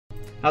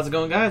How's it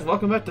going, guys?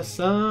 Welcome back to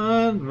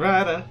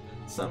Sunrider.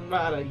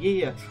 Sunrider,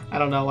 yeah. I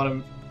don't know what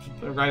I'm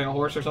riding a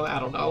horse or something. I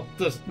don't know.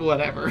 Just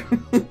whatever.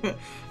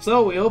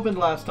 So we opened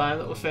last time.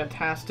 That was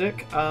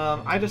fantastic.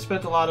 I just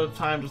spent a lot of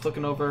time just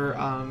looking over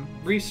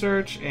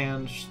research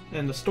and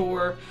in the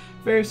store.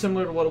 Very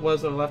similar to what it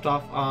was that I left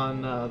off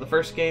on the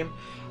first game.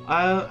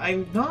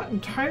 I'm not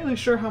entirely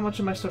sure how much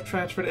of my stuff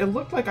transferred. It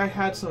looked like I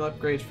had some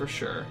upgrades for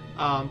sure.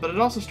 But it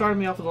also started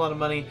me off with a lot of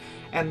money.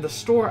 And the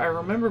store, I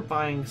remember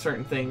buying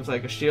certain things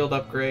like a shield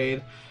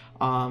upgrade,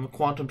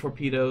 quantum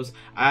torpedoes,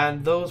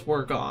 and those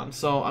were gone.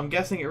 So I'm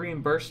guessing it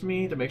reimbursed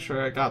me to make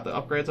sure I got the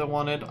upgrades I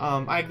wanted.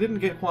 I didn't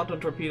get quantum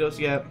torpedoes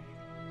yet.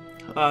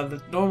 The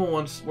normal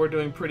ones were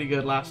doing pretty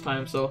good last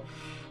time, so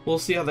we'll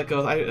see how that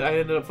goes. I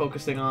ended up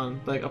focusing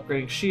on like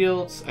upgrading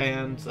shields,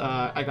 and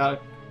I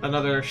got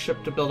another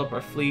ship to build up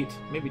our fleet,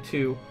 maybe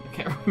two. I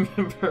can't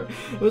remember.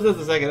 It was just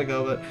a second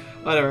ago, but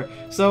whatever.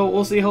 So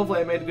we'll see.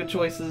 Hopefully I made good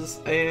choices,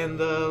 and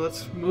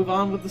let's move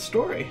on with the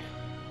story.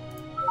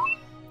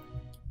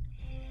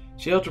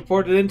 Shields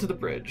reported into the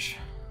bridge.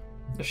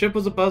 The ship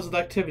was abuzz with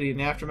activity in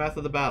the aftermath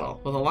of the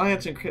battle, with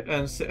Alliance and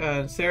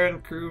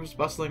Saren crews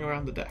bustling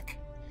around the deck.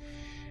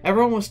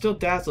 Everyone was still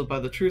dazzled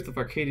by the truth of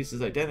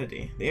Arcadius'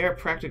 identity. The air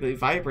practically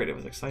vibrated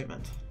with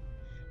excitement.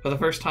 For the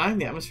first time,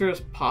 the atmosphere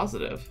was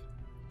positive.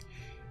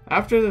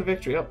 After the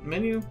victory,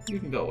 menu, you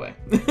can go away.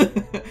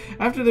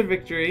 After the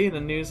victory, and the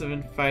news of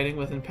infighting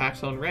within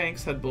Pax's own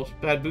ranks had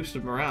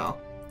boosted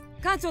morale.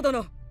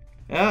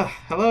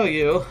 Hello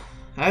you.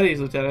 At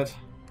ease, Lieutenant.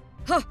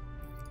 Huh.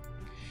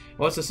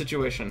 What's the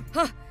situation?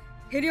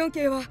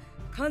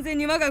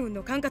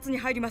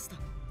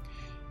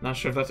 Not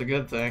sure if that's a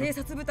good thing.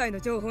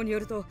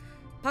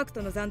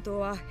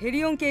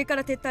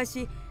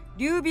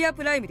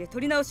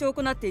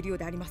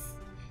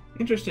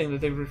 Interesting that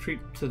they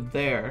retreat to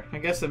there. I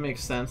guess it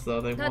makes sense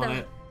though, they want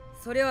it.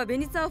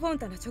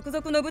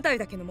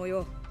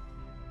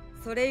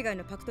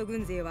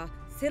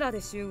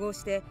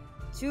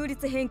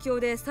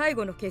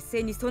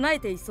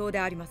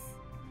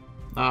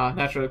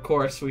 Naturally, of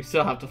course, we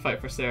still have to fight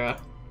for Sarah.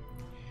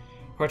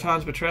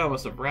 Cortan's betrayal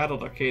must have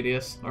rattled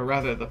Arcadius, or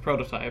rather the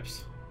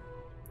prototypes.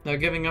 They're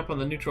giving up on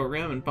the neutral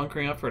rim and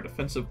bunkering up for a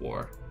defensive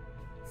war.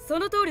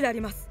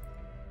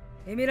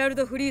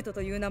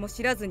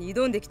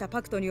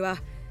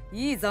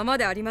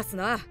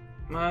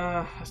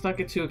 Let's not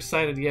get too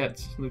excited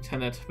yet,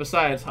 Lieutenant.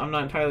 Besides, I'm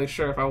not entirely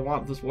sure if I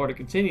want this war to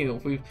continue.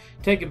 If we've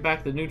taken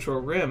back the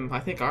neutral rim, I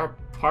think our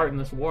part in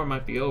this war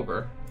might be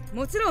over.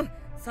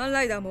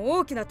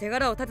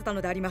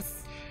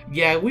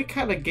 Yeah, we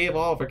kind of gave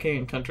all of our king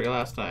and country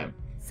last time.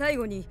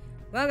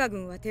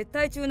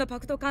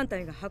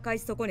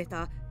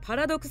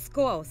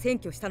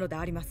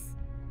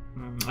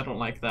 I don't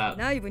like that.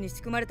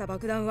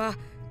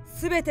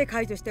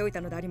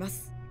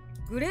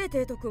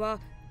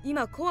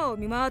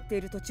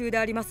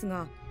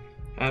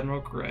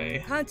 Admiral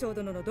Gray.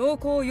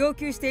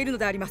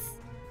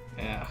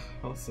 Yeah,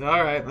 we'll see.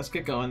 Alright, let's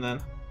get going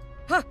then.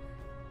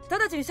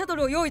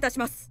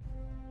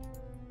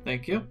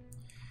 Thank you.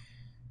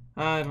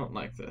 I don't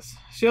like this.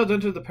 Shield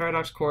entered the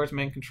Paradox Core's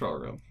main control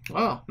room.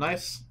 Oh,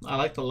 nice. I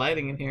like the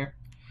lighting in here.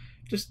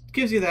 Just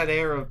gives you that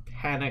air of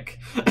panic.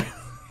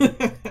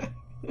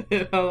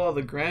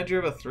 The grandeur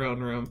of a throne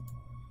room.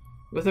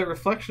 With a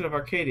reflection of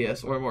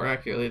Arcadius, or more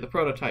accurately, the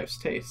prototype's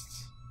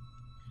tastes.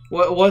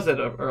 What was it,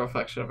 a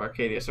reflection of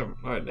Arcadius?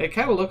 Or it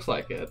kind of looks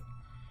like it.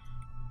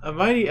 A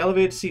mighty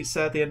elevated seat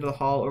sat at the end of the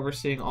hall,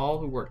 overseeing all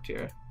who worked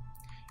here.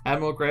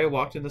 Admiral Gray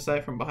walked into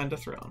sight from behind the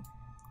throne.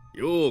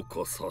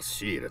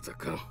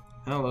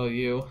 Hello,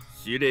 you.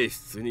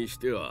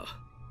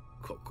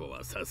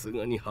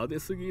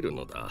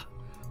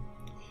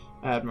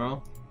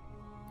 Admiral.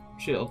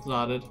 Shields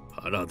nodded.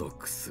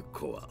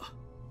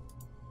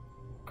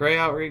 Gray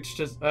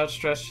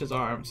outstretched his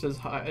arms,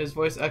 his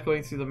voice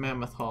echoing through the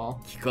mammoth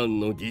hall.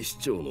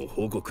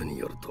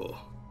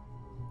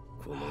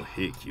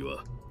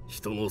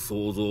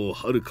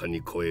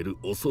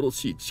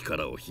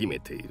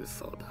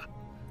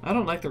 I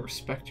don't like the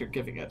respect you're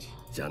giving it.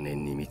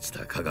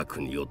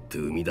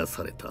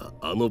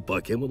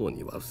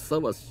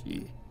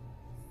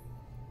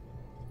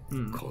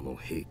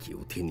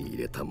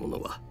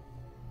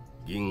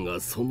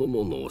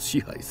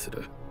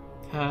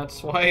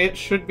 That's why it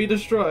should be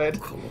destroyed.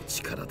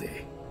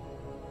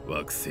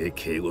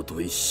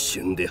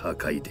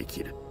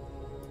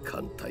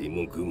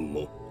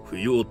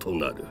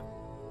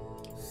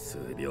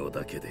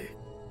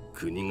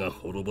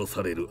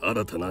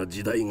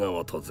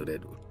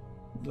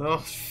 Oh,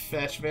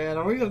 fetch, man.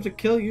 Are we going to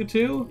kill you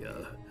too?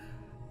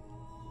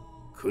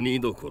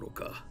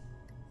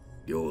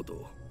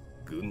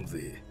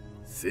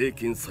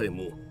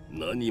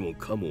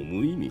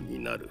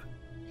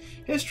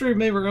 History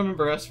may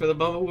remember us for the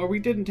moment where we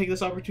didn't take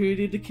this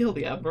opportunity to kill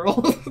the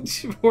Admiral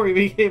before he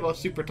became a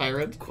super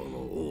tyrant.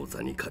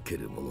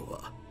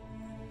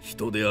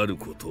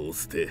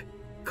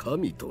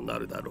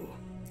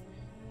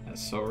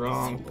 That's so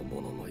wrong.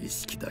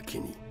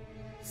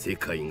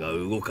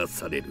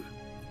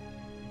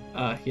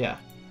 Yeah.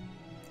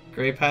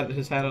 Gray patted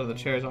his hat on the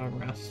chair's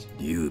armrest.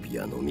 リュービ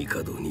アの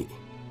帝に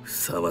ふ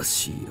さわ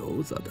しい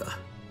王座だ。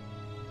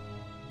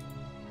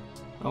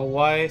A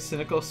wide,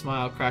 cynical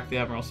smile cracked the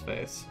Admiral's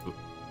face.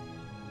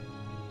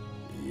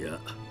 いや、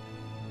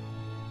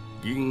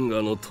銀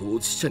河の統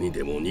治者に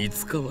でも似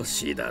つかわ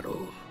しいだろう。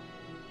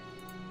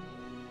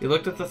He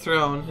looked at the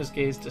throne, his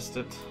gaze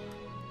distant.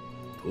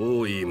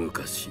 遠い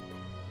昔、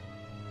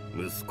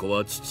息子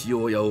は父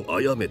親を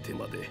殺めて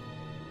まで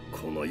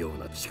このよう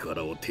な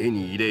力を手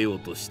に入れよう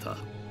とした。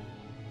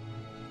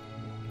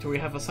Do we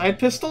have a side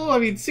pistol? I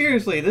mean,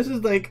 seriously, this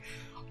is like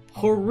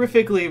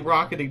horrifically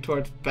rocketing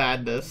towards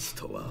badness.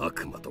 人は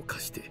悪魔と化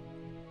して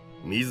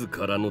自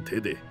らの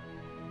手で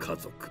家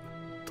族、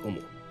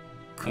友、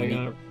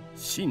国、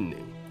信念、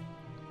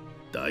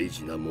大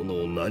事なも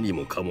のを何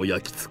もかも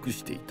焼き尽く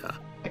していた。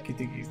I can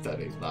think he's done,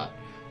 he's not.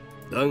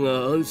 だ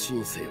が安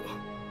心せよ。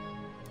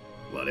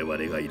我々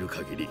がいる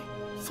限り、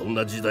そん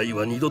な時代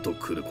は二度と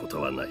来ること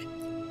はない。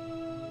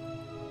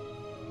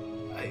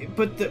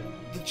But the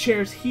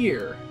chair's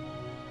here.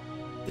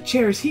 The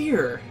chair's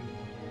here.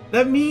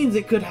 That means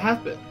it could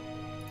happen.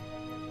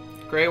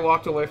 Gray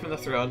walked away from the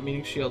throne,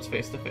 meeting Shields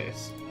face to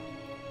face.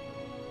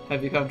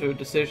 Have you come to a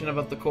decision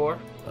about the core?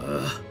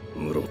 ああ、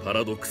無論パ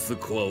ラドックス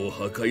コアを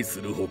破壊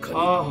する他に道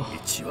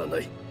はな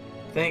い。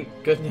Thank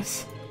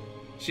goodness.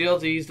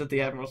 Shields eased at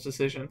the Admiral's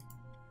decision.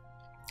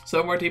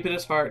 Somewhere deep in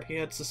his heart, he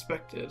had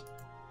suspected.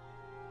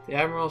 The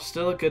Admiral's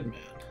still a good man.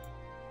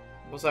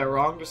 Was I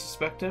wrong to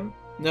suspect him?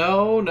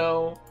 No,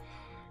 no.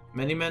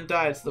 Many men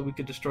died so that we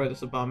could destroy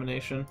this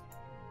abomination.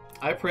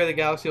 I pray the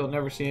galaxy will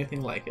never see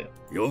anything like it.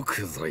 よ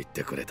くぞ言っ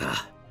てくれ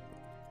た。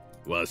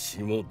わ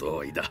しも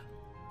同意だ。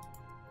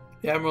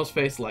The Admiral's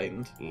face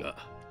lightened. が、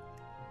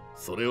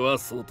それは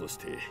そうとし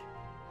て、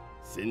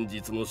先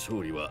日の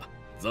勝利は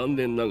残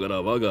念なが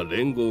ら我が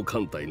連合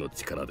艦隊の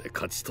力で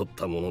勝ち取っ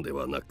たもので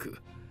はなく、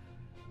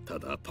た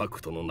だパ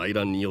クトの内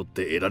乱によっ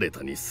て得られ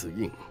たに過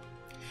ぎん。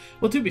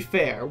Well, to be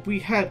fair, we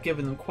had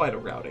given them quite a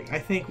routing. I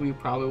think we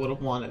probably would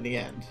have won in the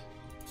end.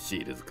 シ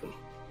ールズ君、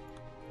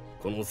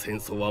この戦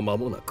争は間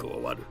もなく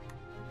終わる。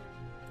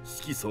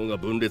色相が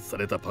分裂さ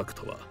れたパク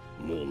トは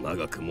もう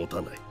長く持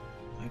たない。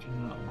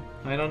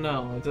I don't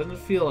know. It doesn't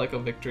feel like a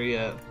victory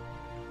yet.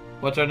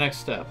 What's our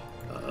next step?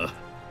 ああ、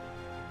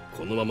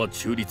このまま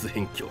中立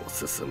辺境を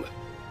進む。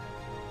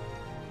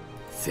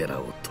セ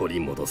ラを取り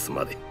戻す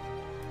まで。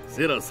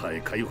セラさ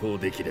え解放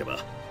できれば、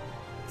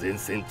前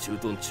線駐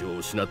屯地を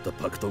失った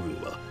パクト軍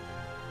は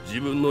自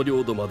分の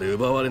領土まで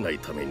奪われない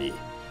ために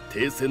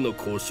停戦の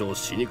交渉を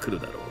しに来る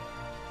だろ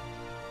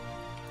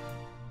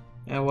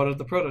う。And what are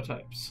the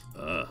prototypes?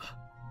 ああ、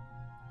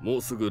も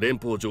うすぐ連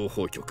邦情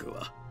報局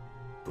は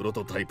プロ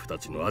トタイプた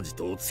ちのアジ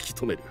トを突き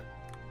止める。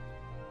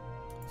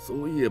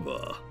そういえ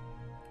ば、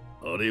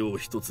あれを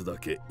一つだ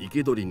け生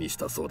け捕りにし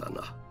たそうだ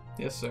な。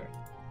Yes, sir.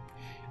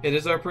 It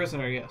is our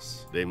prisoner,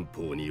 yes. 連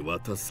邦に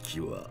渡す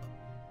気は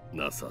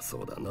なさ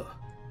そうだな。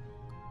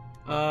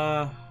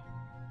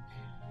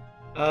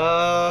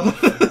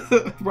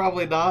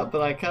Probably not,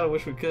 but I kind of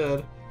wish we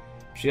could.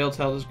 Shields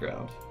held his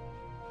ground.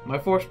 My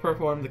force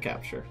performed the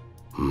capture.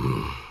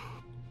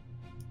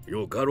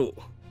 よかろう。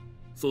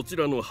そち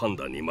らの判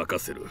断に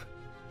任せる。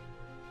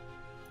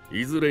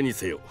いずれに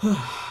せよ、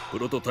プ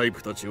ロトタイ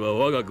プたちは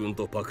我が軍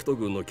とパクト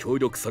軍の協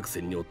力作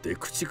戦によって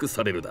駆逐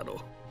されるだろう。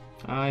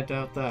I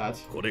doubt that.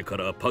 これか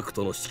らパク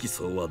トの色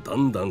相はだ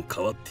んだん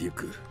変わってい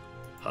く。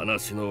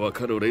話のわ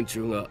かる連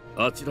中が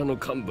あちらの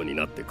幹部に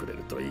なってくれ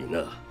るといい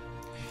な。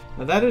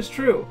Now that is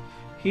true.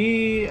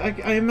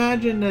 I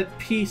imagine that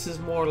peace is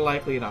more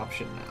likely an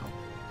option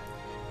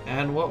now.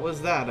 And what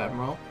was that,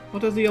 Admiral?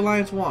 What does the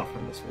Alliance want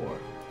from this war?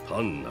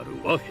 単なる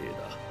和平だ。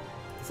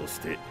そし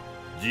て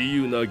自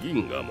由な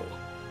銀河も。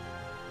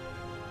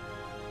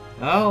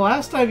Oh,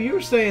 last time you were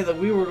saying that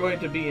we were going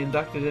to be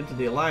inducted into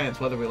the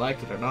Alliance whether we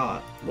liked it or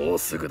not. もう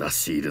すぐだ、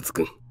シールズ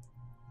君。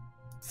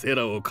セ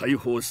ラを解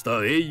放し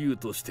た英雄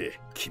として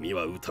君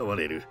は歌わ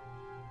れる。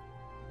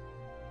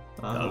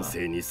男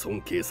性に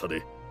尊敬さ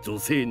れ、女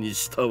性に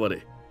慕わ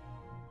れ、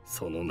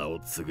その名を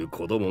継ぐ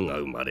子供が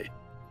生まれ、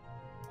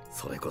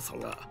それこそ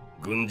が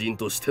軍人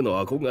として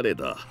の憧れ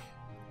だ。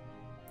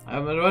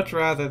I would much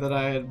rather that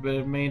I had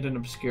remained in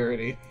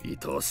obscurity. 愛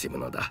おしむ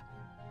のだ。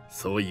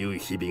そういう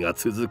日々が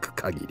続く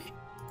限り。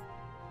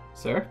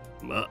Sir?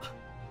 まあ、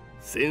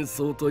戦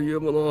争とい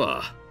うもの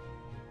は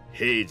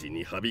平時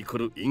にはびこ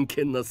る陰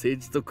険な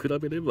政治と比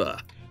べれば、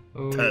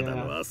ただ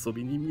の遊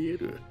びに見え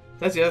る。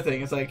That's the other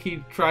thing. It's like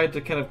he tried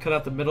to kind of cut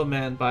out the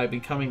middleman by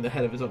becoming the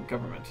head of his own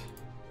government.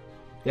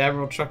 The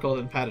Admiral chuckled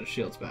and patted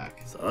Shields back.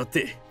 さ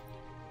て、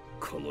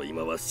この忌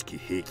まわしき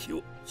兵器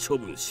を処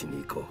分し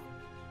に行こ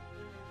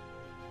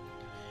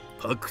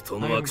う。パクト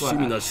の悪趣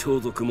味な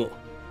装束も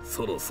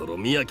そろそろ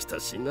見飽きた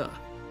しな。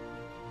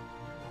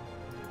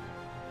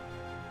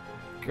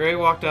Gray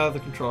walked out of the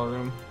control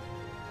room.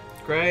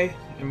 Gray,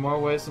 in more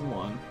ways than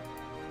one.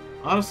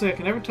 Honestly, I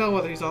can never tell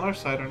whether he's on our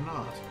side or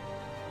not.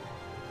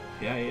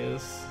 Yeah, he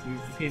is.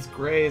 He's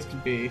gray as can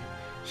be.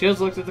 Shields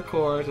looked at the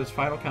core as his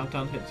final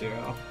countdown hit 0.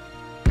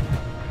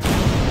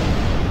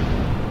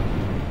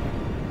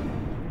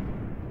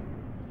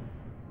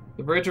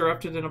 The bridge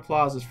erupted in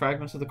applause as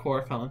fragments of the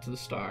core fell into the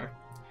star.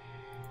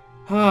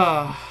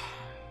 Ah.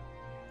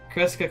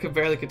 Kryska could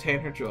barely contain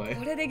her joy.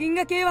 これで銀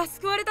河系は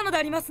救われたので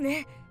あります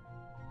ね。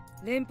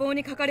連邦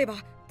にかかれば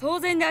当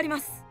然でありま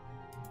す。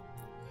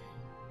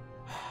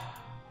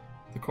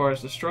 The core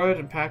is destroyed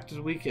and pact is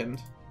weakened.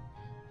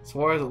 This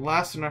war is at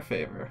last in our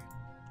favor.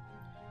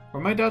 Were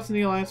my doubts in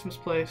the alliance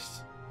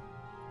misplaced?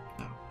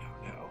 No.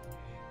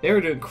 They were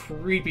doing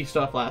creepy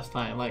stuff last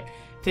time, like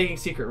taking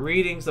secret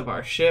readings of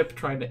our ship,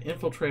 trying to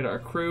infiltrate our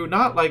crew.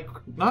 Not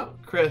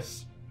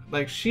Chris.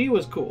 Like, she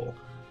was cool.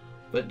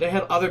 But they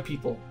had other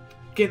people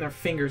getting their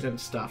fingers in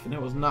stuff, and it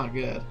was not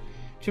good.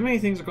 Too many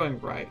things are going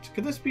right.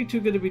 Could this be too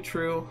good to be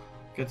true?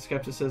 Good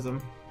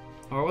skepticism.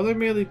 Or were they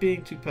merely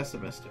being too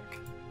pessimistic?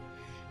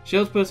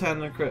 Shields put his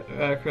hand on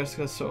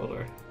Kryska's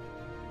shoulder.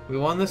 We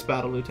won this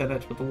battle,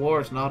 Lieutenant, but the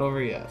war is not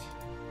over yet.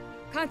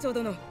 艦長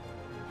殿、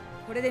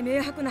これで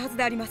明白なはず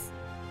であります。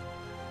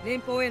連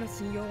邦への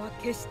信用は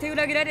決して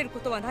裏切られるこ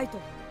とはない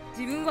と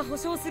自分は保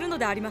証するの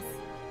であります。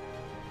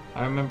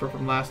 I remember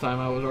from last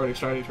time I was already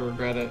starting to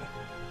regret it.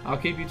 I'll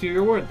keep you to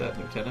your word then,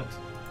 Lieutenant.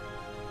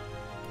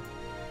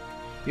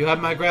 You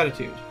have my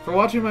gratitude for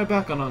watching my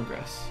back on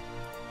Ungress.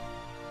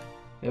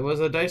 It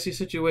was a dicey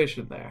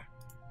situation there.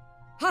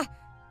 はっ、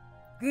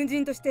軍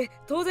人として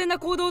当然な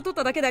行動を取っ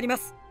ただけでありま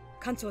す、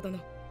艦長殿。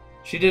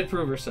 She did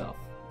prove herself.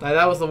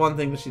 That was the one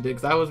thing that she did,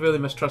 because I was really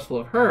mistrustful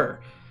of her.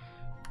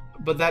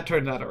 But that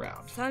turned that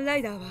around. サンラ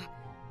イダーは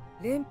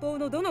連邦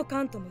のどの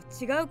艦とも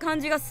違う感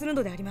じがする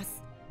のでありま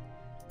す。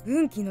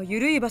軍紀の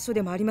緩い場所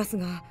でもあります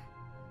が、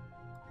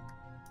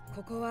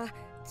ここは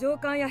上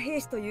官や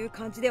兵士という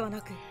感じでは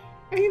なく、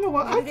And you know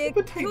what? ま I るで keep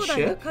a 兄 tight 弟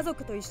や ship. 家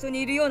族と一緒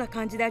にいるような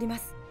感じでありま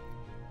す。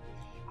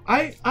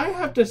 I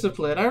have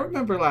discipline. I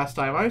remember last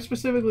time I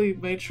specifically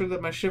made sure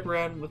that my ship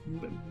ran with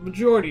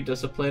majority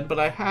discipline, but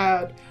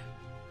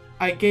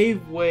I gave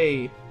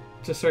way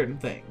to certain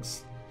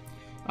things.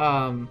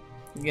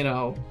 You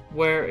know,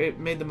 where it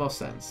made the most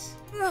sense.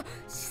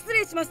 失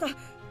礼しました。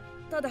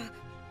ただ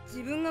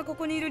自分がこ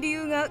こにいる理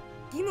由が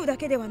義務だ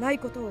けではない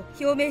ことを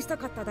表明した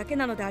かっただけ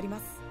なのでありま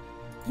す。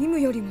義務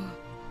よりも。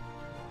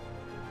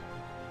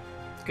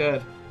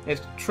 Good.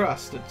 It's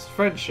trust. It's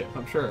friendship,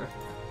 I'm sure.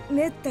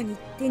 めったに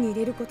手に入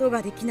れること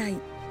ができない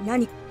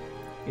何か。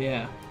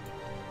 Yeah.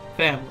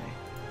 Family.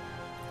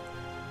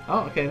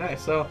 Oh, okay,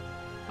 nice. So,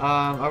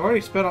 I've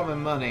already spent all my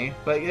money,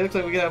 but it looks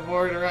like we can have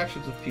more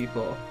interactions with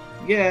people.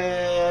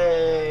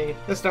 Yay!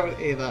 Let's start with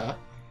Ava.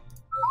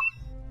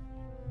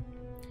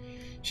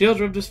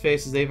 Shields rubbed his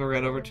face as Ava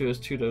ran over his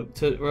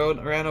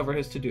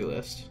to-do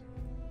list.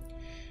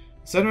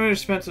 Sunrider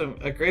spent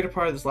a greater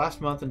part of this last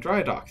month in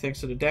dry dock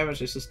thanks to the damage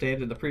they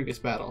sustained in the previous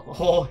battle.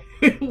 Oh,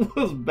 it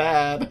was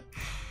bad.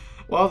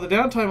 While the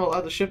downtime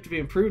allowed the ship to be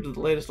improved with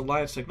the latest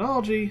Alliance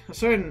technology, a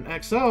certain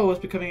XO was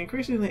becoming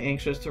increasingly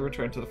anxious to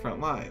return to the front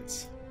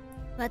lines.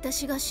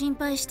 私が心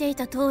配してい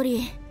た通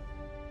り、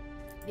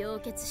病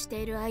欠し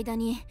ている間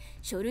に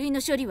書類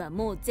の処理は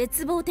もう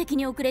絶望的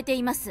に遅れて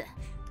います。で、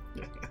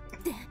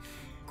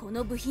こ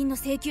の部品の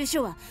請求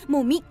書は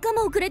もう3日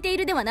も遅れてい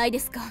るではないで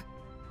すか。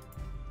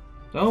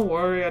 Don't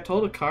worry, I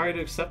told Icari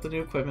to accept the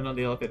new equipment on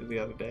the elevator the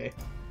other day.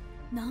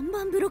 何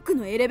番ブロック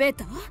のエレベー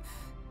ター？っ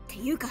て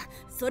いうか、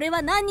それ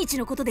は何日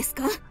のことです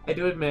か？ I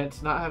do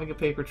admit, not having a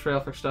paper trail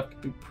for stuff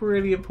could be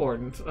pretty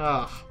important.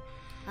 Ugh.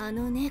 あ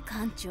のね、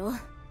艦長。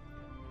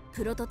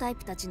プロトタイ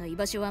プたちの居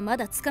場所はま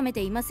だつかめ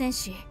ていません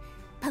し、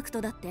パク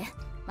トだって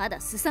まだ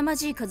凄ま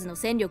じい数の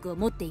戦力を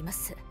持っていま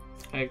す。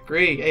I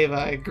agree,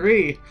 Ava, I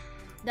agree.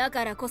 だ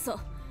からこそ、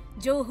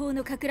情報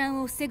の撹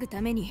乱を防ぐ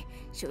ために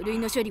書類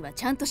の処理は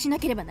ちゃんとしな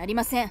ければなり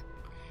ません。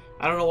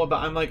I don't know what,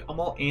 but I'm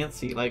all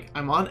antsy. Like,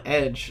 I'm on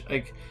edge.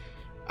 Like,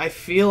 I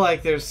feel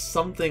like there's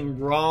something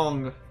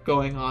wrong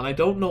going on. I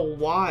don't know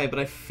why, but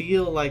I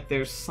feel like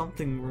there's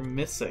something we're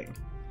missing.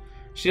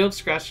 Shield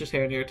scratched his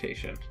hair in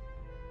irritation.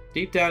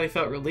 Deep down, he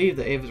felt relieved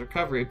at Ava's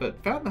recovery,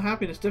 but found the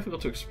happiness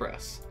difficult to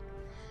express.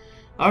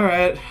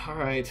 Alright.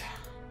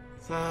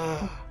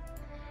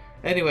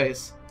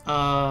 Anyways,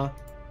 I'm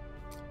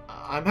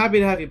happy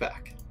to have you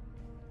back.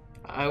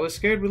 I was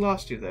scared we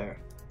lost you there.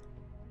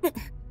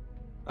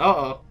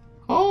 Uh-oh.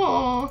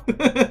 Oh!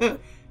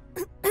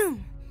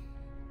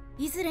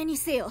 いずれに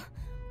せよ、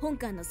本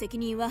艦の責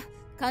任は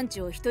艦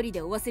長一人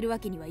で負わせるわ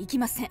けにはいき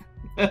ません。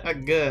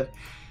Good.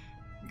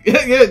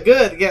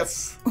 Good,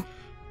 yes.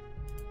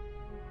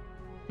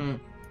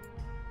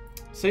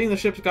 Seeing the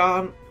ship's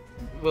gone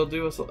will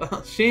do us.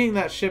 Seeing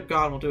that ship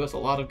gone will do us a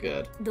lot of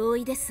good. 同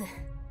意です。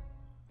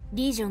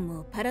リージョン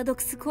もパラド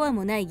クスコア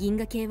もない銀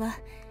河系は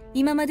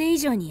今まで以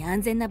上に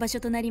安全な場所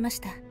となりまし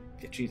た。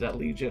Geez, that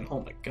Legion. Oh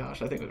my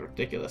gosh, I think it was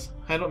ridiculous.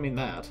 I don't mean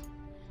that.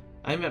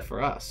 I meant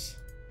for us.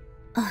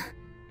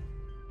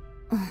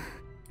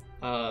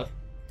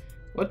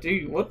 What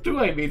do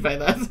I mean by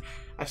that?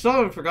 I still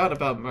haven't forgotten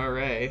about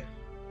Murray.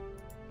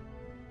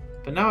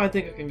 But now I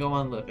think I can go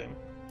on living.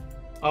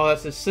 Oh,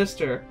 that's his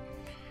sister.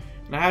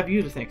 And I have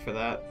you to thank for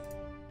that.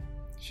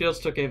 Shields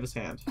took Ava's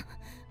hand.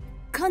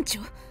 艦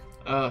長?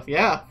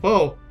 Yeah.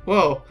 Whoa.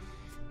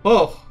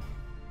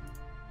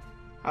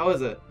 How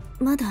is it?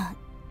 まだ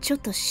ちょっ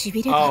とし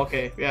びれが。Oh,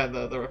 okay. Yeah,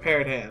 the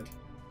repaired hand. っ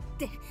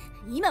て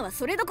今は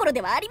それどころ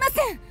ではありま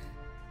せん。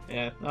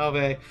Yeah,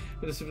 okay.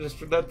 Just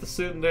let the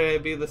tsundere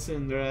be the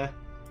tsundere.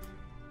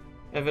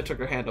 Eva took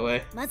her hand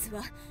away. まず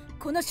は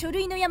この書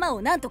類の山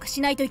を何とかし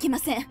ないといけま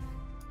せん。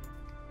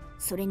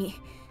それに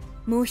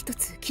もう一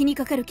つ気に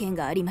かかる件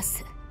がありま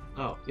す。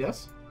Oh,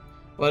 yes?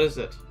 What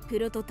is it? プ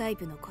ロトタイ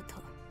プのこと、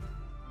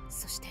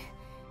そして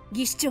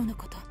技師長の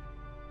こと。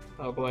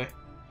Oh boy.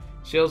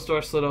 Shield's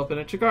door slid open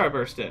and Chigara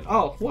burst in.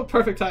 Oh, what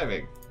perfect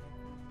timing.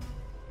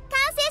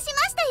 完成し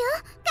ましたよ、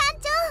館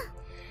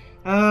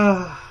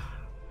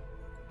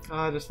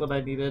長。Just what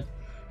I needed.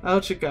 Oh,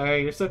 Chigara,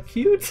 you're so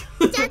cute.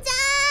 じゃじゃーん。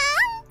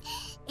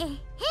えへん。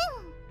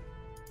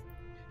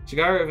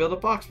 Chigara revealed a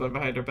box button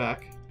behind her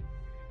back.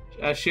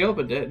 As she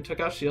opened it and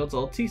took out Shield's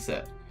old tea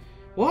set.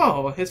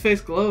 Whoa, his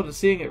face glowed at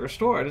seeing it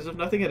restored, as if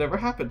nothing had ever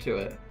happened to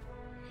it.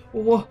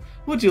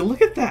 Would you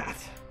look at that?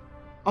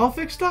 All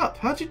fixed up.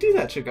 How'd you do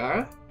that,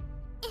 Chigara?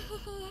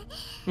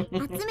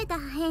 集めた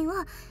破片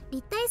を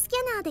立体スキ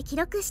ャナーで記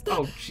録して、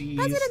 Oh, パ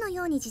jeez. ズルの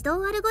ように自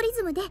動アルゴリ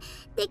ズムで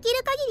でき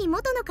る限り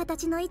元の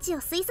形の位置を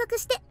推測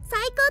して再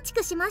構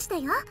築しました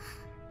よ。あ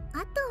と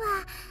は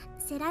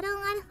セラロ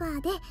ンアルフ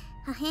ァで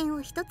破片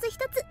を一つ一つ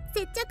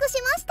接着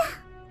しました。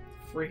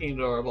 Freaking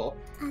adorable.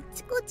 あっ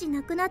ちこっち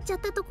なくなっちゃっ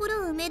たとこ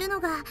ろを埋めるの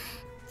が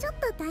ちょっ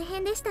と大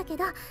変でしたけ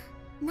ど、な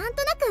ん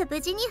となく無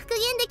事に復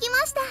元でき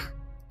ました。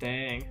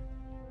 Dang.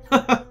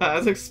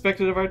 As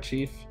expected of our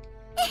chief.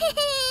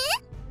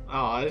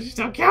 Oh, she's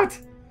so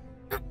cute!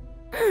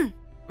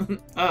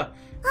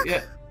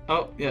 Yeah.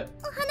 Oh, yeah.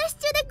 お話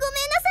中でごめ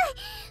んなさい。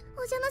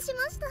お邪魔し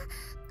ました。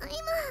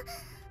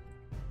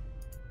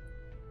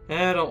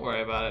今 Don't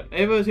worry about it.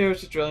 Ava was here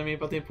just drilling me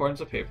about the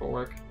importance of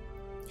paperwork.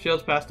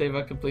 Shields passed Ava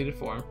a completed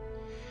form.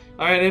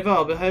 Alright, Ava,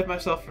 I'll behave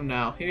myself from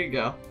now. Here you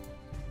go.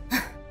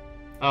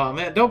 Oh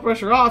man, don't brush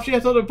her off. She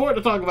has something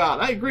important to talk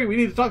about. I agree, we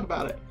need to talk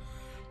about it.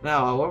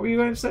 Now, what were you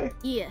going to say?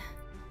 いえ、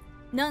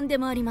何で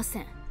もありませ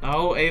ん。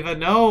 Oh, Ava,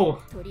 no!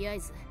 とりあえ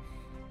ず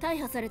大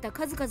破された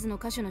数々の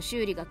箇所の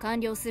修理が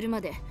完了する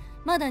まで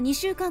まだ2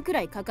週間く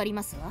らいかかり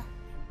ますわ。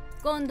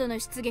今度の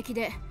出撃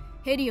で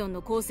ヘリオン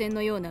の光線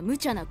のような無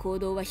茶な行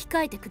動は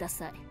控えてくだ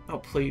さい。 Oh,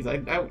 please, I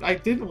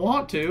didn't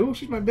want to.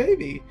 She's my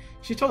baby.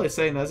 She's totally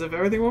saying that as if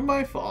everything were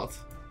my fault.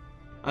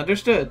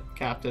 Understood,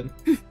 Captain.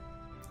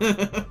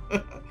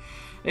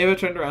 Ava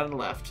turned around and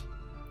left.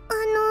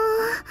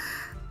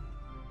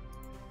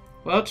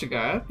 Well,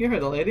 Chigara, you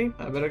heard the lady.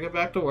 I better get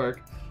back to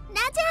work. ラ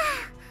ジ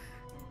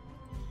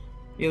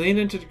He leaned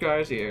into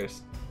Chigara's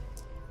ears.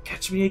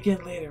 Catch me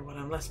again later when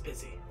I'm less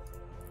busy.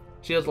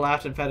 Shields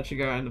laughed and patted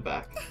Chigara on the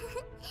back.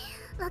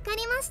 ャー。わか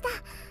りました。頑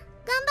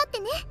張って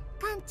ね、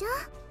館長。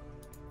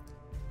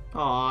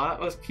 Aw, that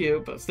was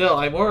cute, but still,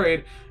 I'm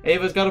worried.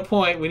 Ava's got a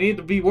point. We need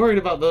to be worried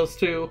about those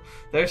two.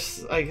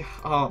 There's, like,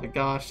 oh my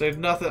gosh, there's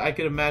nothing I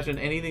could imagine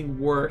anything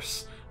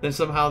worse than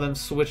somehow them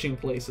switching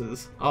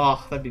places.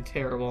 Oh, that'd be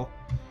terrible.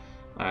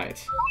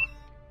 Alright.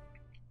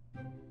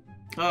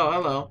 Oh,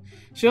 hello.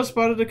 Shield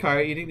spotted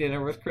Icari eating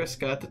dinner with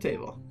Kryska at the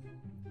table.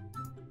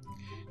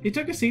 He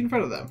took a seat in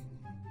front of them.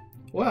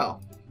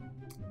 Well,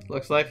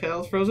 looks like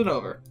hell's frozen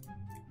over.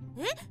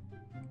 い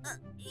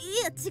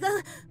や違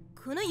う。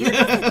このユニバ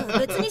ースとは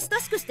別に親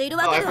しくしている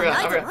わ Oh, け I では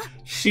ない forgot. ぞ。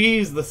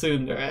 She's the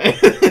tsundere.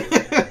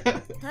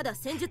 ただ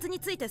戦術に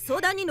ついて相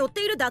談に乗っ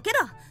ているだけ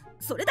だ。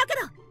それだけ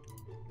だ。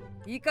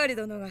碇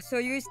殿が所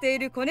有してい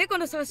る子猫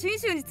の写真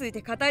集につい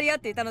て語り合っ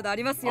ていたのであ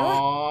りますよ。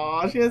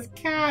 Aww, she has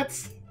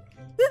cats.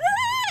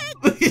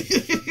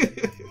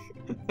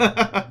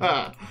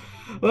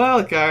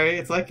 Well, Icari,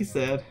 it's like you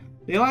said.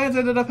 The Alliance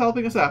ended up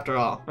helping us after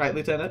all, right,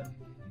 Lieutenant?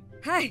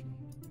 はい。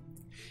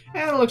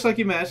 And it looks like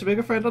you managed to make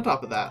a friend on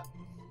top of that.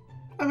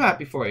 I'm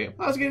happy for you.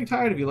 I was getting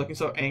tired of you looking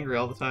so angry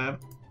all the time.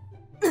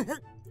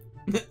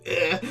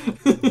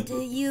 っ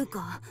ていう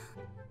か、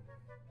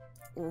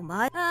お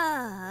前、あ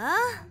あ、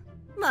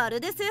ま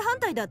るで正反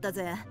対だった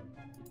ぜ。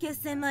決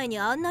戦前に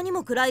あんなに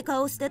も暗い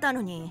顔してた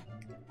のに。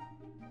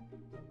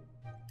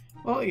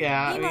Well,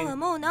 yeah, I 今 mean... は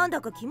もうなん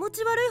だか気持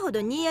ち悪いほど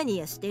ニヤニ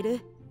ヤして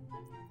る。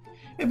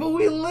 Hey, but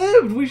we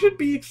lived! We should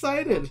be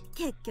excited!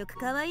 結局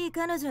可愛い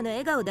彼女の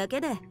笑顔だけ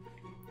で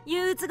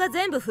憂鬱が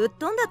全部吹っ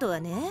飛んだと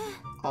はね。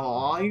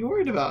 Aw, you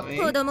worried about me.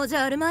 子供じ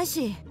ゃあるまい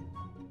し。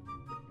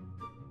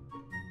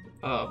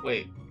 Oh,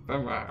 wait.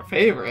 From our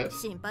favorite?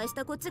 心配し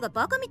たこっちが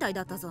バカみたい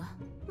だったぞ。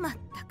まっ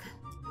たく。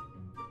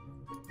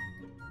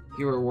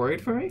 You were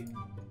worried for me?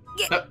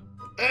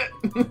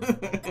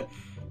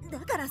 だ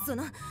からそ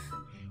の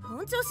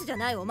本調子じゃ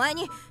ないお前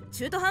に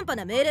中途半端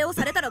な命令を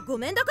されたらご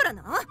めんだから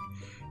な。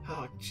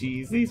 Oh,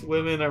 jeez, these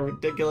women are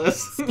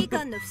ridiculous. 指揮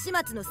官の不始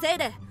末のせい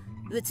で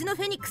うちの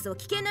フェニックスを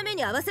危険な目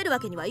に遭わせるわ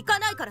けにはいか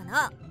ないから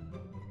な。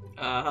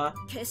Uh-huh.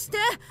 決して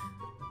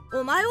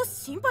お前を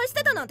心配し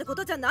てたなんてこ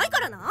とじゃないか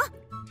らな。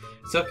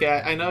 It's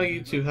okay. I know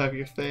you two have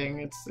your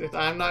thing.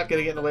 I'm not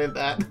gonna get in the way of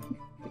that.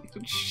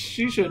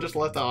 She should have just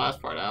left that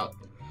last part out.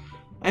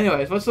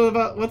 Anyways, what's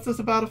this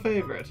about a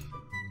favorite?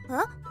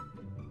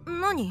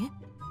 何？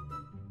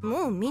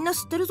もうみんな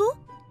知ってるぞ。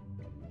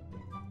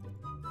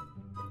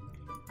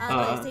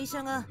あのエセ医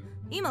者が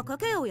今掛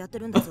け合いをやって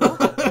るんだぞ。お前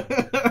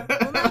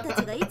た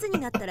ちがいつに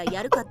なったら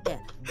やるかって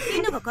み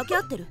んなが掛け合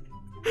ってる。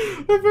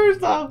But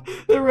first off,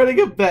 they're running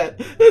a bet.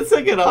 And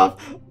second off,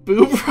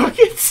 boob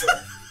rockets.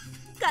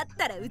 勝っ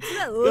たらうち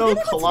は大 Oh, 金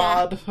持ちだ。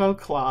 Claude. Oh,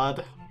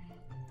 Claude.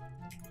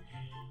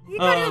 イ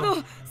カリ殿、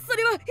そ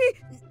れは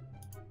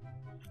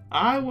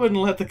I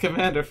wouldn't let the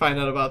commander find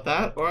out about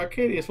that, or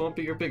Arcadius won't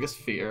be your biggest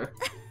fear.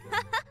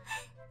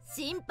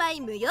 心配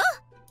無用。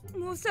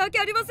申し訳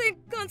ありません、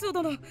艦長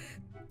殿。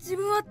自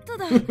分はた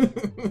だ。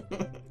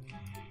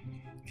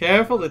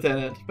Careful,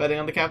 Lieutenant. Betting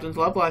on the captain's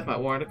love life might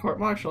warrant a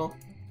court-martial.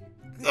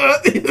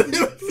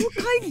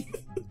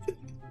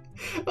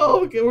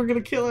 Oh, okay, we're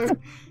gonna kill her.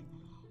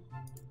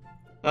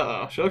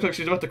 Uh-oh, she looks like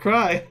she's about to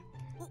cry.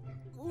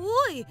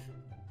 おい、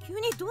急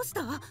にどうし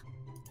た？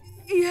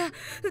いや、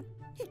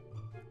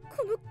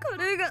このカ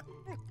レーが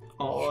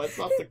Oh, it's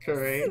not the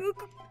curry. すご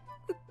く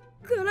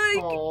辛い。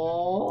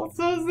 Oh,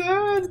 so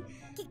sad.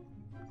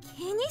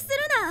 気にする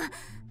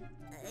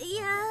な。い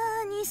や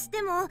ー、にし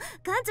ても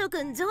艦長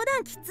くん冗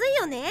談きつい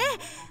よね。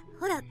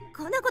ほら、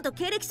こんなこと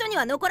経歴書に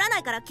は残らな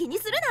いから気に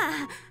する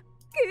な。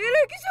経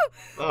歴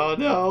書。 Oh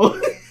no.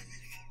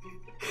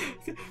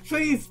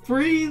 Please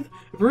breathe,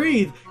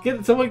 breathe.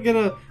 Someone get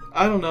a,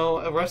 I don't know,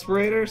 a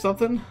respirator or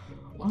something.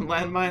 One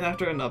landmine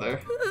after another.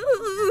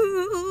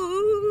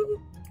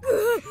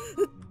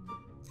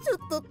 ちょっ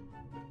と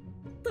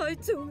隊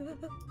長が医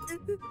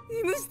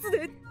務室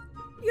で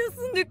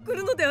休んでく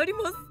るのであり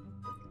ます。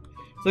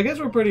 So I guess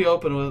we're pretty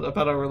open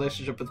about our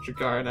relationship with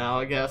Jakar now,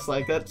 I guess.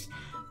 Like, that's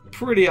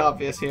pretty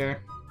obvious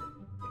here.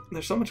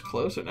 They're so much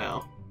closer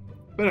now.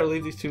 Better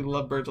leave these two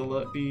lovebirds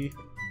be.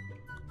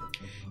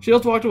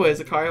 Shields walked away as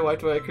Icari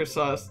wiped away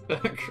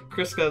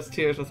Kryska's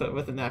tears with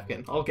a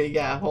napkin. Okay,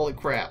 yeah, holy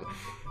crap.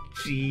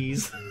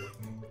 Jeez.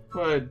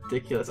 What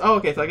ridiculous. Oh,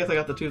 okay, so I guess I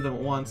got the two of them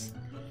at once.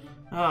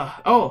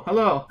 Oh,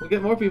 hello. We'll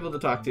get more people to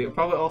talk to.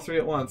 Probably all three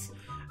at once.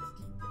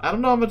 I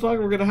don't know how much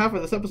longer we're gonna have for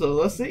this episode.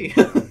 Let's see.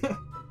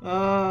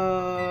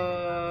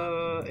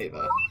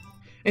 Ava.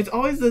 It's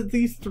always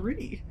these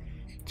three.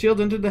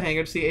 Shield entered the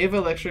hangar to see Ava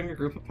lecturing a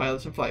group of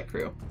pilots and flight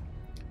crew.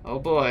 Oh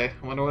boy,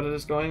 I wonder what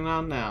is going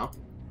on now.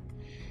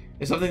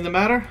 Is something the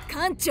matter?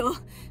 艦長、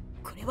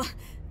これは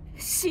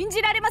信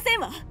じられません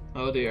わ。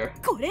 Oh dear.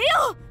 これよ。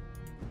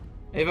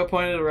 Ava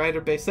pointed to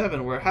Rider Bay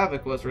 7, where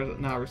Havoc was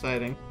now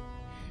residing.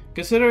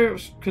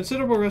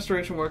 Considerable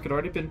restoration work had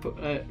already been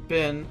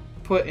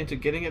put into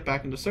getting it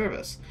back into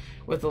service,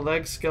 with the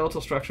leg's skeletal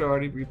structure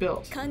already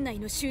rebuilt. 艦内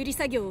の修理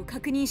作業を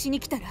確認しに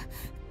来たら、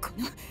こ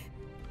の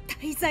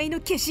滞在の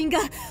化身が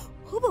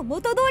ほぼ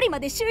元通りま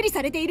で修理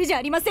されているじゃ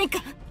ありませんか。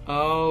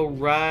 Oh,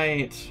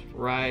 right.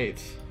 Right.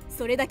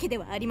 それだけで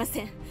はありま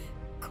せん。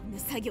こんな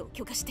作業を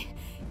許可して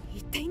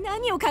一体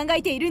何を考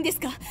えているんです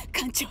か、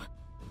艦長。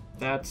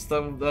 That's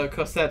the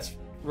Cosette's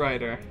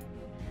rider.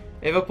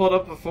 Ava pulled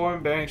up a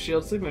form bearing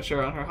Shield's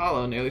signature on her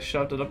hollow and nearly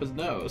shoved it up his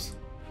nose.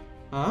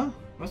 Huh?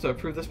 Must have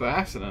approved this by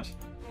accident.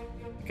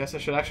 I guess I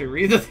should actually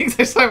read the things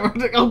I saw.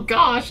 Oh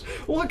gosh!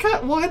 What?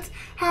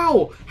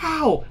 How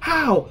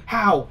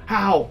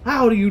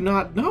do you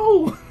not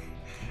know?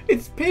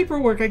 It's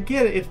paperwork, I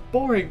get it, it's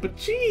boring, but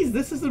geez,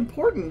 this is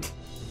important.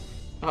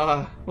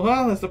 Well,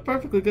 that's a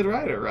perfectly good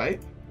rider,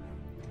 right?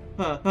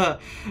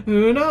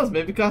 Who knows,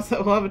 maybe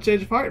Cosette will have a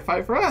change of heart and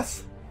fight for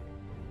us.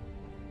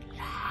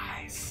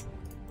 Nice.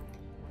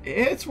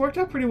 It's worked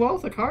out pretty well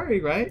with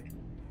Icari, right?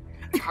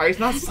 Icari's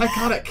not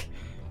psychotic.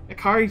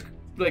 Icari's,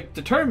 like,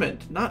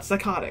 determined, not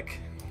psychotic.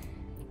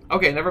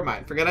 Okay, never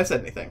mind. Forget I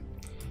said anything.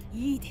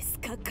 いいです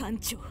か、艦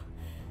長。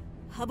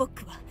ハボッ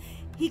クは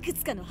いく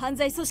つかの犯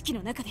罪組織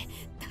の中で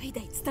代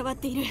々伝わっ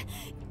ている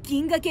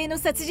銀河系の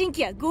殺人鬼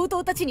や強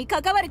盗たちに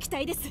関わる機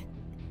体です。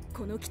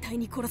この機体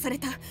に殺され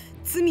た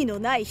罪の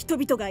ない人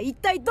々が一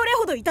体どれ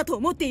ほどいたと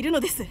思っているの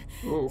です。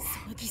その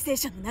犠牲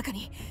者の中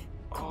に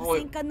この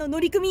戦艦の乗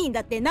組員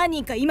だって何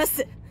人かいま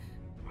す。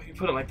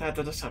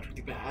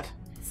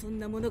そん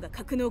なものが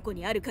格納庫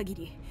にある限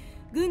り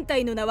軍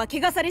隊の名は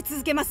汚され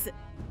続けます。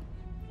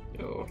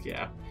 Oh,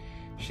 yeah.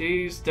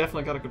 She's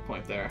definitely got a good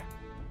point there.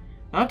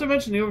 Not to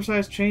mention the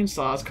oversized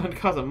chainsaw is going to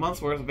cause a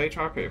month's worth of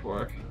HR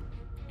paperwork.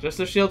 Just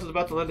as Shield was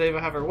about to let Ava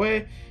have her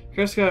way,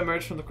 Kryska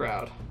emerged from the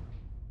crowd.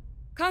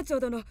 艦長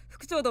殿、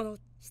副長殿、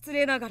失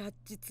礼ながら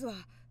実は。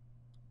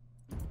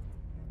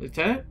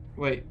 Lieutenant?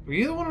 Wait, were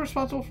you the one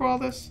responsible for all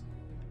this?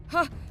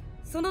 は、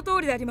その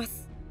通りでありま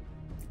す。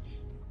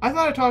 I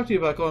thought I talked to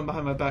you about going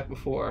behind my back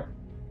before.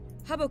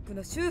 ハボック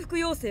の修復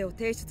要請を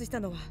提出し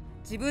たのは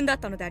自分だっ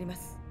たのでありま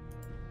す。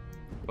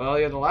 Well,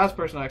 you're the last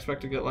person I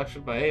expect to get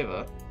lectured by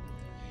Ava.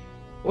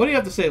 What do you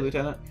have to say,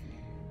 Lieutenant?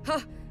 は、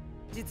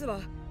実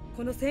は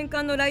この戦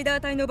艦のライダ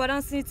ー隊のバラ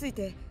ンスについ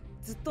て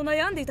ずっと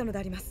悩んでいたので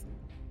あります。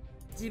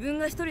自分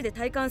が一人で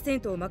対艦戦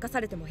闘を任さ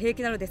れても平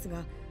気なのです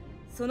が、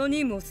その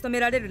任務を務め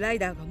られるライ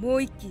ダーがも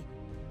う一機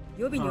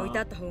予備に置いて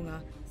あった方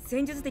が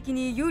戦術的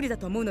に有利だ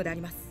と思うのであ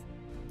ります。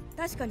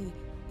確かに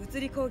物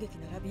理攻撃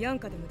ならビアン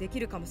カでもでき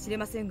るかもしれ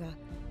ませんが、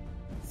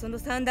その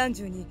散弾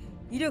銃に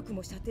威力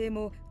も射程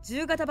も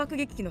銃型爆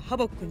撃機のハ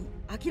ボックに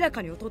明ら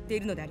かに劣って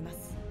いるのでありま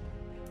す。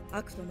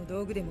悪との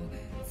道具でも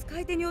使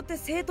い手によって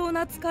正当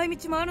な使い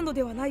道もあるの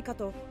ではないか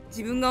と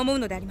自分が思う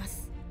のでありま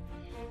す。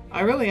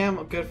I really am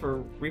good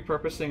for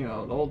repurposing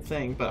an old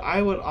thing, but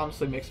I would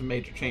honestly make some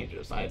major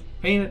changes. I'd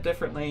paint it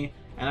differently,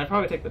 and I'd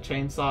probably take the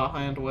chainsaw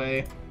hand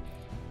away.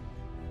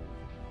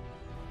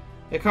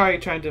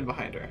 Icari chimed in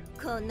behind her.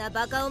 こんな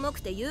バカ重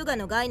くて優雅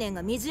の概念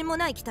がみじんも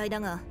ない機体だ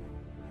が、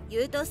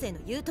優等生の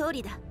言う通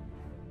りだ。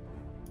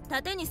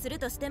盾にする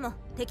としても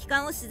敵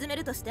艦を沈め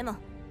るとしても、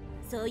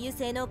そういう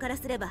性能から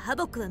すればハ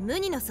ボックは無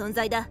二の存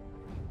在だ。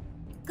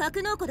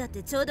格納庫だっ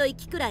てちょうど1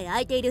機くらい空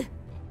いている。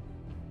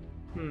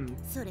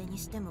それに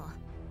しても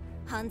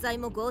犯罪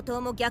も強盗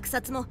も虐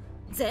殺も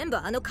全部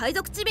あの海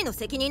賊チビの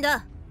責任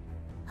だ。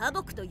ハボ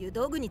ックという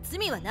道具に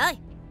罪はな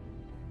い。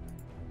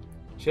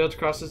 Shields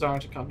crossed his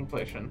arms in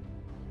contemplation.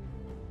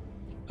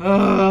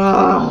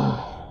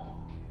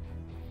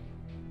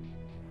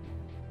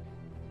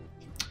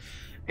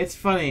 It's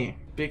funny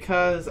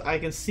because I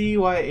can see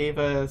why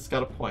Ava's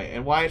got a point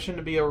and why it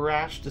shouldn't be a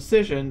rash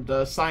decision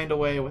to sign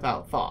away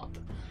without thought.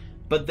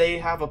 But they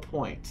have a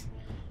point.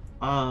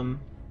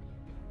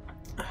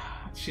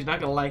 She's not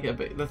gonna like it,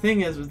 but the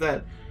thing is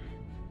that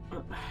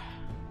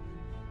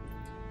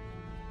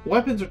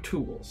weapons are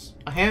tools.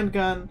 A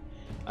handgun,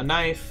 a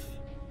knife,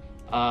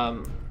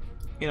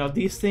 you know,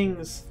 these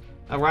things,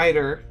 a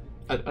rider,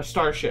 a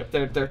starship,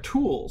 they're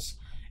tools.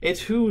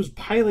 It's who's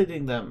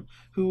piloting them,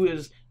 who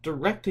is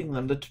directing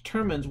them, that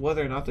determines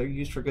whether or not they're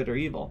used for good or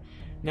evil.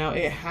 Now,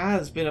 it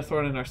has been a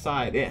thorn in our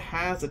side. It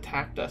has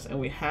attacked us, and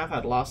we have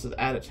had losses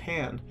at its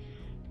hand.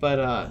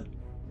 But,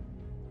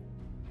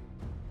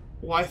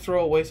 why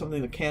throw away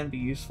something that can be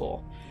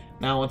useful?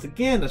 Now, once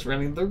again, it's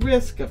running the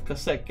risk of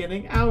cassette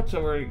getting out,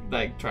 or,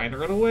 like, trying to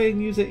run away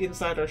and use it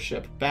inside our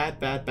ship. Bad,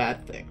 bad,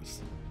 bad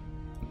things.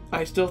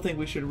 I still think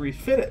we should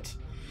refit it,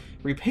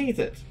 repaint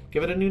it,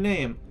 give it a new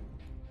name.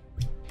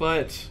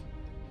 But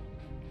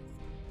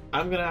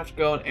I'm gonna have to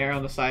go and err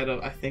on the side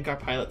of I think our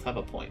pilots have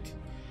a point.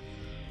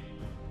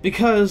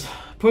 Because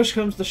push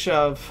comes to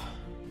shove,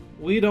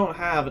 we don't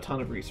have a ton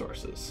of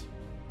resources.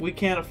 We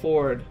can't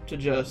afford to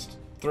just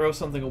throw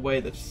something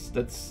away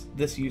that's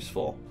this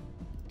useful.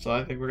 So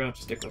I think we're gonna have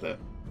to stick with it.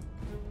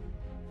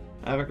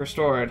 Havoc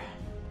restored.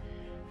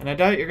 And I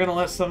doubt you're gonna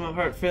let some of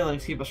our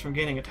feelings keep us from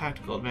gaining a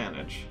tactical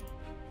advantage.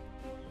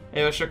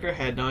 Ava shook her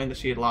head, knowing that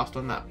she had lost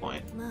on that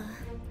point.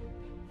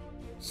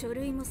 書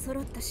類も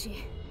揃ったし、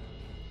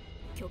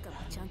許可も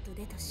ちゃんと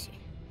出たし、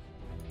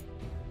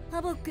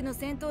ハボックの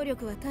戦闘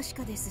力は確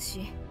かです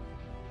し、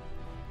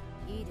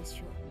いいでし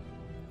ょう。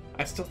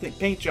I still think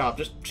paint job,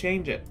 just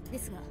change it. で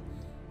すが、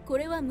こ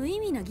れは無意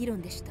味な議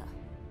論でした。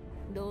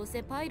どう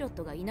せパイロッ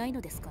トがいない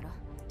のですから。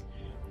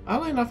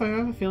Oddly enough, I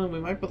have a feeling we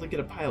might be able to get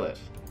a pilot.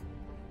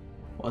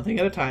 One thing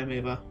at a time,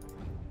 Ava.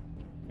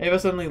 Ava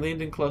suddenly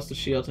leaned in close to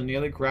Shields and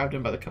nearly grabbed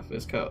him by the cuff of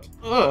his coat.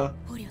 Ugh!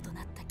 捕虜と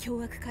なった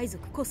凶悪海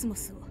賊コスモ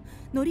スを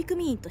乗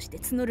組員として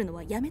募るの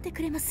はやめて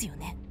くれますよ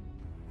ね。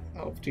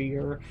Oh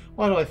dear.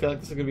 Why do I feel like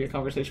this is going to be a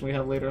conversation we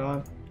have later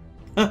on?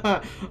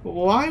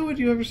 Why would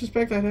you ever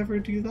suspect I'd ever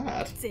do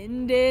that?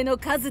 前例の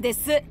数で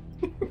す。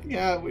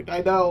Yeah,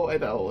 I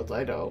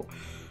know.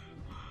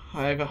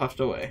 I've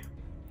huffed away.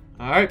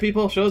 Alright,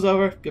 people, show's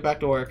over. Get back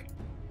to work.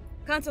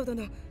 艦長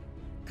殿、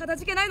かた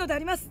じけないのであ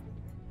ります。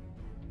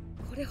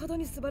これほど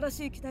に素晴ら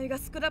しい機体が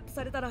スクラップ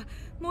されたら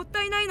もっ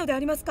たいないのであ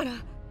りますから。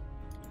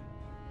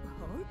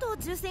本当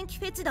重戦機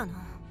フェチだな。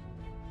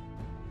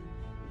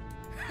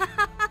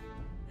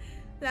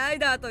ライ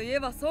ダーといえ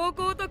ば装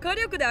甲と火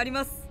力であり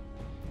ます。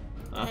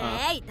たわ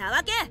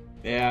け。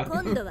Yeah.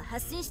 今度は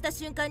発進した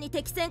瞬間に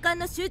敵戦艦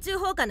の集中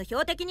砲火の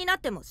標的になっ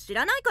ても知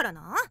らないから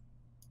な。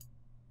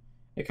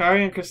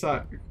Icari and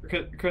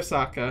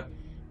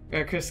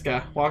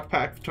Kryska walk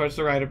back towards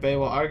the Rider Bay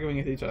while arguing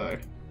with each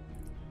other.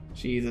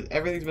 Jesus,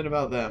 everything's been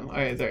about them.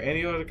 Alright, is there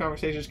any other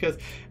conversations? Because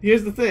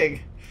here's the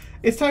thing.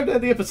 It's time to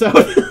end the episode.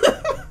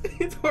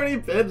 It's already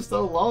been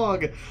so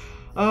long.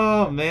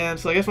 Oh man,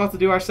 so I guess we'll have to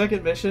do our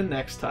second mission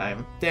next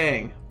time.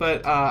 Dang.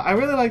 But I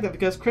really like that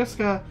because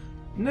Kryska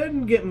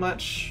didn't get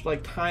much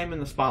like time in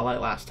the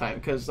spotlight last time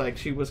because like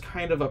she was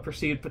kind of a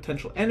perceived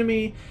potential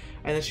enemy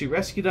and then she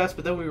rescued us,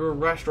 but then we were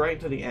rushed right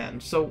into the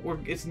end. So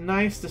it's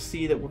nice to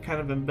see that we're kind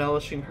of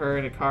embellishing her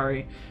and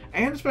Icari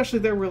and especially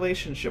their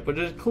relationship, which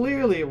is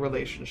clearly a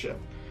relationship.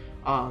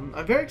 I'm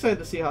very excited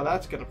to see how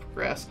that's going to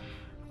progress.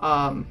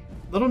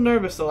 Little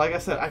nervous though, like I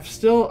said, I'm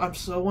so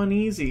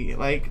uneasy.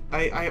 Like,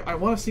 I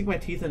want to sink my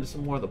teeth into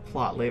some more of the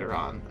plot later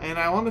on. And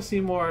I want to see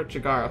more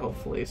Chigara,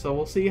 hopefully. So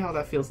we'll see how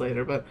that feels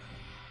later, but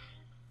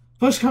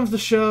push comes to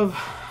shove.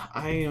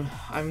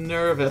 I'm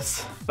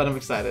nervous, but I'm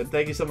excited.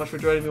 Thank you so much for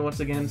joining me once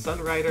again,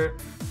 Sunrider.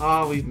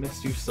 We've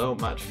missed you so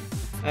much.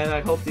 And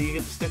I hope that you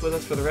get to stick with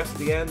us for the rest of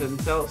the end. And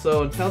until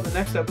the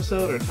next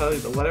episode, or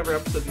until whatever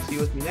episode you see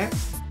with me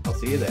next, I'll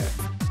see you there.